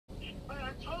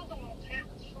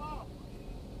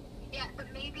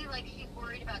but maybe like she's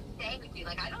worried about staying with you.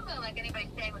 Like I don't really like anybody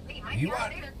staying with me. My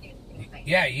want, doesn't do anything.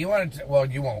 Yeah, you want to? Well,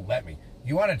 you won't let me.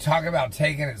 You want to talk about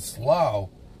taking it slow?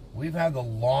 We've had the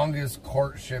longest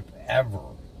courtship ever.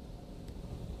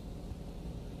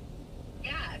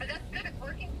 Yeah, but that's good. It's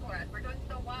working for us. We're doing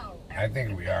so well. I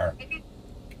think we are.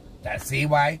 See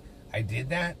why I did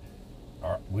that?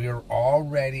 We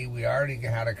already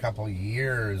had a couple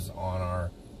years on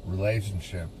our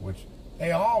relationship, which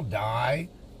they all die,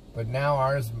 but now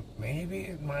ours, maybe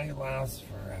it might last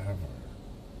forever.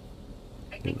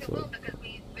 I think it will, because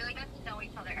we really got to know each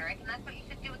other, Eric, and that's what you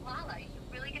should do with Lala. You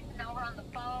should really get to know her on the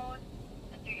phone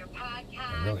and through your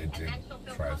podcast. I really and did then she'll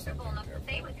feel try comfortable something enough to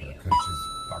stay with you. because she's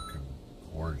fucking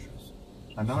gorgeous.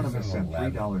 Anonymous sent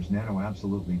 $3. Nano,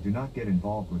 absolutely do not get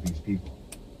involved with these people.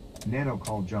 Nano,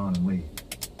 call John and leave.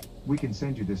 We can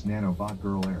send you this nanobot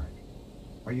girl, Eric.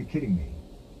 Are you kidding me?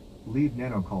 Leave.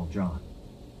 Nano, call John.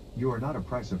 You are not a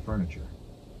price of furniture.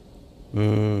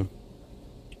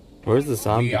 Where's the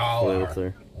zombie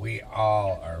filter? We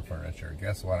all are furniture.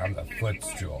 Guess what? I'm the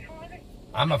footstool.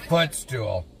 I'm a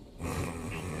footstool. Okay,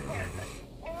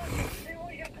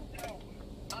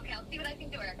 I'll see what I can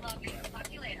do, Eric. Love you. Talk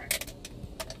to you later.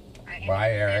 Right,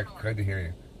 bye, Eric. Good to hear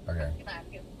you. Okay.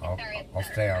 I'll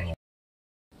stay on.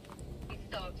 He's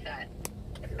so upset.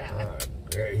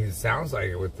 Yeah, he sounds like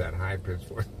it with that high pitched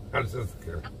voice. I'm just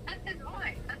kidding. That's his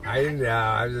voice. I know.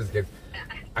 I'm just kidding.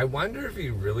 I wonder if he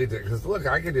really did. Because look,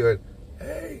 I could do it.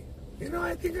 Hey, you know,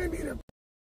 I think I need a.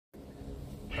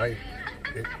 Like,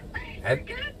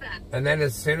 and then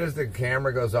as soon as the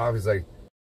camera goes off, he's like,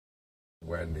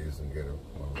 Wendy's and get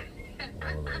one of those.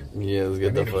 Yeah, let's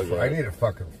get the fuck out. I need a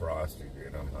fucking Frosty,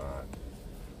 dude. I'm hot.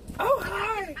 Oh,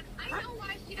 hi. I know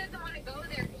why she doesn't want to go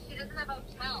there, because she doesn't have a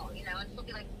hotel, you know, and she'll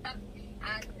be like stuck.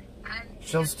 And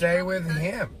she'll stay with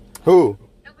him. Who?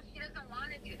 No, but she doesn't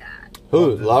want to do that.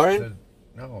 Who? Lauren?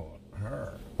 No,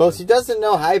 her. Well, she doesn't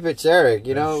know High Pitch Eric,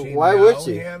 you know. Why would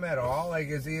she? Know him at all? Like,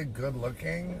 is he a good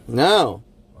looking? No.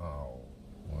 Oh,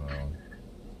 well.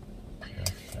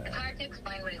 It's hard to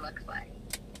explain what he looks like.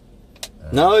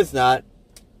 No, it's not.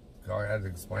 Go ahead and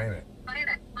explain it.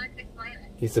 Explain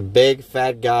it. He's a big,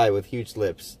 fat guy with huge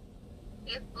lips.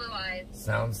 He has blue eyes.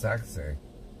 Sounds sexy.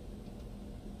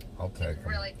 I'll take him.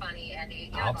 Really funny,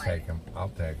 Andy. I'll take him. I'll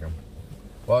take him.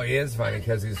 Well, he is funny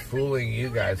because he's fooling you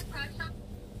guys.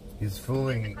 He's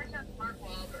fooling. Mark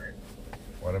Wahlberg.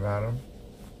 What about him?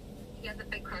 He has a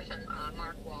big crush on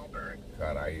Mark Wahlberg.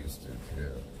 God, I used to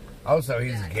too. Oh, so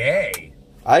he's gay.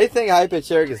 I think High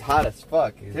Pitch Eric is hot as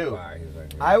fuck, He's too.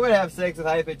 I would have sex with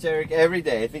High Pitch Eric every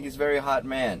day. I think he's a very hot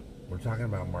man. We're talking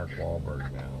about Mark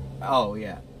Wahlberg now. Oh,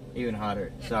 yeah. Even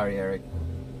hotter. Sorry, Eric.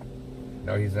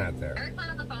 No, he's not there. Eric's not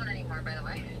on the phone anymore, by the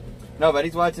way. No, but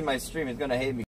he's watching my stream. He's going to hate me.